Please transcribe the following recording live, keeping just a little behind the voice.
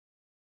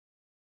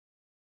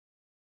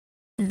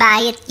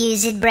Buy it,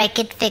 use it, break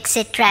it, fix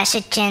it, trash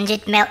it, change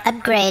it, mail,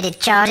 upgrade it,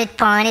 charge it,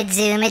 point it,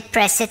 zoom it,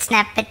 press it,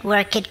 snap it,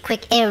 work it,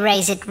 quick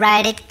erase it,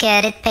 write it,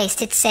 cut it,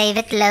 paste it, save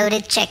it, load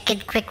it, check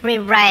it, quick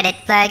rewrite it,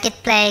 plug it,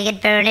 play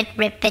it, burn it,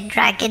 rip it,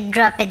 drag it,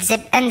 drop it,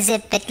 zip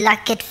unzip it,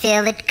 lock it,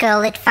 fill it,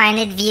 call it, find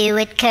it, view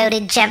it, code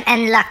it, jump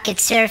and lock it,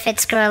 surf it,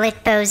 scroll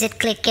it, pose it,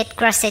 click it,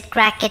 cross it,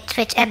 crack it,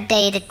 switch,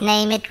 update it,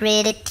 name it,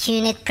 read it,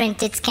 tune it,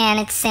 print it, scan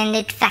it, send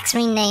it, fax,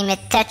 rename it,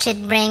 touch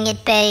it, bring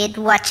it, pay it,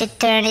 watch it,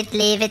 turn it,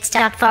 leave it,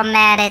 start,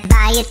 format it,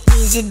 buy it,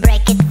 use it,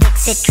 break it,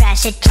 fix it,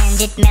 trash it, change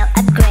it, mail,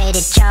 upgrade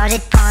it, charge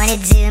it, point it,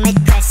 zoom it,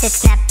 press it,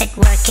 snap it,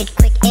 work it,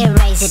 quick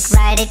erase it,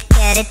 write it,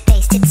 cut it,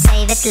 paste it,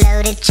 save it,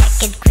 load it, check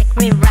it, quick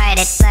rewrite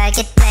it, plug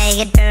it,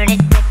 play it, burn it,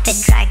 rip it,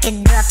 drag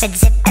it, drop it,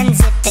 zip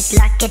unzip it,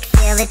 lock it,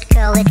 fill it,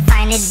 call it,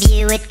 find it,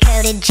 view it,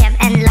 code it, jump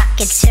and lock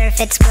it, surf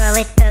it, scroll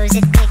it, pose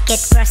it, click it,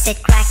 cross it,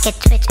 crack it,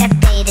 switch,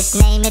 update it,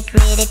 name it,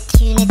 read it,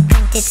 tune it,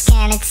 print it,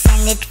 scan it,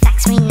 send it,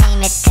 fax,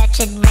 rename it, touch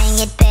it, bring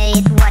it, pay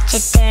it, watch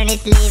it, turn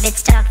it, leave it,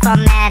 start,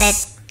 format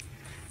it.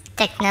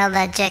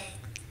 Technologic,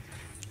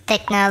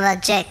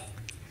 technologic,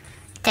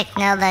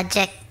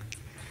 technologic,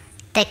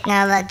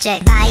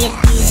 technologic. Buy it,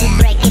 use it,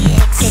 break it,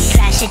 fix it,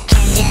 trash it,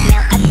 change it,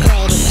 mail,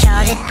 upgrade it,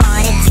 charge it,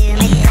 point it, zoom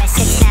it, press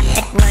it, snap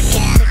it, work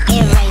it, quick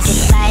erase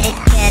it, write it,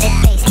 cut it,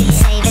 paste it,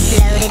 save it,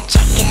 load it,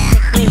 check it,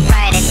 quick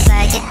rewrite it,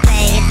 plug it,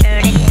 play it,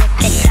 burn it, rip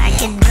it,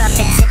 drag it, drop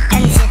it, zip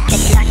unzip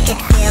it, lock it,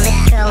 fill it,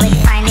 call it,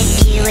 find it,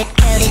 view it,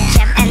 code it,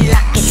 jump and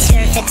lock it,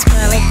 surf it,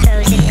 scroll it,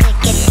 pose it, click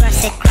it,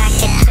 cross it, crack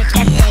it, switch,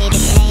 update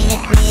it, name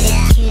it, read it,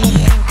 tune it,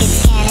 print it,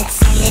 scan it,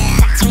 send it,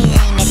 fax,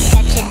 rename it,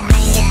 touch it,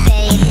 bring it,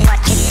 pay it,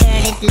 watch it,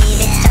 turn it,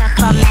 leave it, start,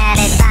 format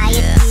it, buy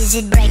it, use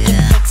it, break it,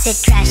 fix it,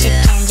 trash it,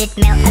 change it,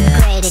 mail,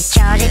 upgrade it,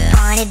 charge it,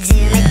 point it,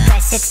 zoom it,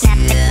 press it, snap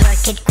it,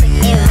 work it, quick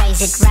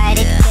erase it, write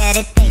it, cut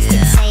it, paste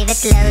it, save it,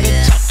 load it,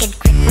 check it,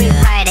 quick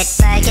rewrite it,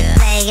 plug it,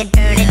 play it,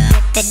 burn it,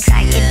 rip it,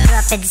 drag it,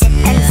 drop it, zip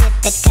unzip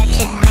it, touch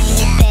it, bring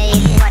it, pay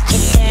it, watch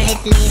it, turn it,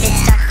 leave it,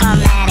 start,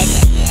 format it.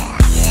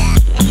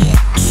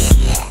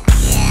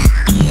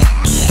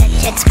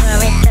 Touch it,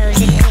 scroll it,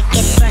 pose it, click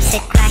it, cross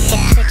it, crack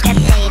it, switch,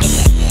 update it.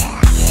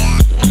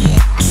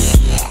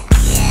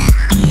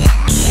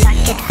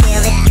 Lock it,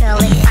 fill it, call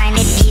it, find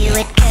it, view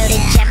it, code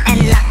it, jump and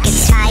lock it,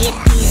 buy it,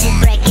 use it,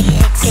 break it,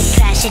 fix it,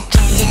 trash it,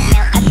 change it,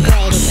 mail,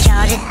 upgrade it,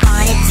 charge it,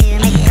 point it,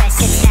 zoom it, press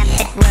it, snap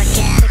it, work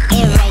it, quick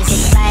erase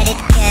it, write it,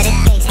 cut it,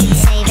 paste it,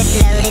 save it,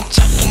 load it,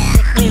 check it,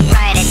 quick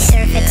rewrite it,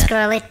 surf it,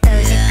 scroll it,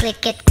 pose it,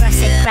 click it, cross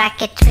it,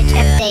 crack it, switch,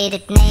 update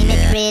it, name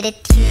it, read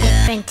it, tune it,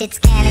 print it,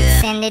 scan it,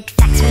 send it,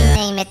 fax,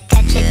 rename it,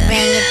 touch it,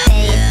 bring it,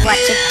 pay it,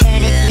 watch it,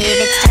 turn it, leave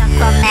it, stop,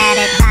 format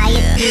it, buy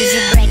it, use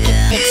it, break it,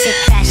 fix it,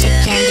 trash it,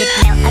 change it,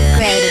 mail,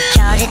 upgrade it,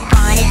 charge it,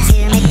 point it,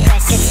 zoom it,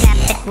 press it, snap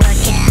it,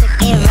 work it, quick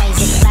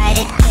erase it, write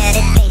it, cut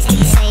it, paste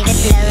it, save it,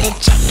 load it,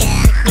 check it,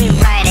 quick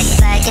rewrite it,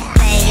 plug it,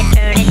 play it,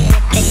 burn it,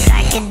 rip it,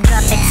 drag it,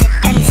 drop it, zip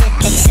unzip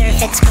it, surf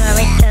it, scroll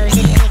it, pose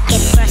it, click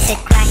it, cross it,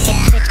 crack it,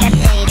 switch,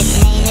 update it,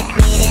 name it,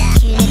 read it,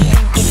 tune it,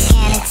 print it,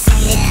 scan it,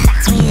 send it,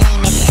 fax,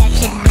 rename it,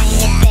 touch it, bring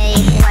it, pay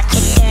it, watch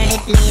it, turn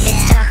it, leave it,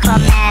 start,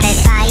 format it,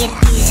 buy it,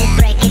 use it,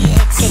 break it,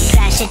 fix it,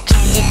 trash it,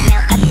 change it,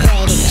 mail,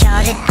 upgrade it,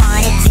 charge it,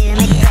 point it, zoom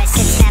it, press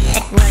it, snap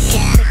it, work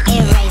it, quick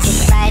erase it,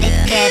 write it,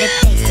 cut it,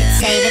 paste it,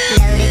 save it,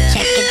 load it,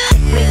 check it,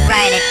 quick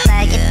rewrite it,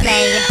 plug it,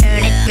 play it,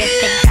 burn it, rip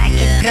it, drag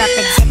it, drop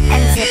it, zip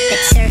unzip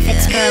it, surf it,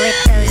 scroll it,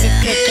 pose it,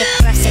 click it,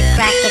 cross it,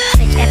 crack it,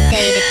 switch,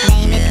 update it,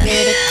 name it,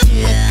 read it,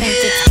 tune it,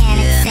 print it, scan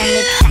it, send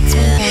it, fax,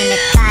 rename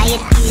it, buy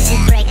it, use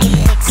it, break it,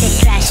 fix it,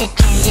 trash it,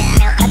 change it,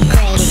 mail,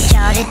 upgrade it,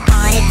 charge it,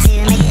 point it,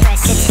 zoom it,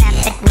 press it, snap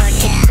it, work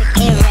it, quick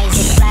erase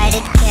it, write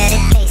it, cut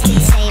it, paste it,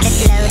 save it,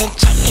 load it,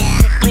 check it,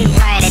 quick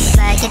rewrite it,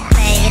 plug it,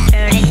 play it,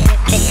 burn it,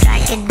 rip it,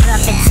 drag it,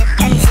 drop it, zip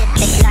unzip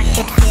it, lock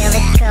it, fill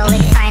it, call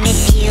it, find it,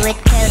 view it,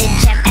 code it,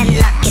 jump and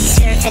lock it,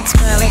 surf it,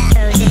 scroll it,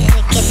 pose it,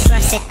 click it,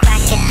 cross it,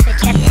 crack it,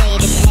 switch,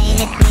 update it, name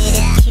it, read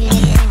it, tune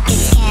it, print it,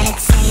 scan it,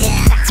 send it,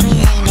 fax,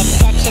 rename it,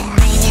 touch it,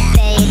 bring it,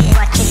 pay it,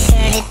 watch it,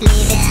 turn it,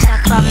 leave it,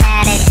 start,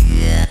 format it.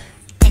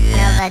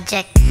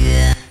 Technologic,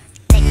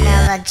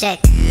 technologic,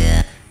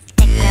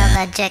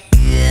 technologic,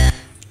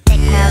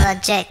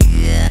 technologic,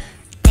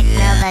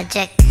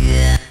 technologic,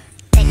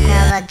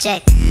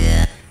 technologic,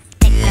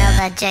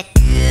 technologic,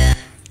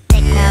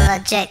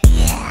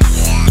 technologic.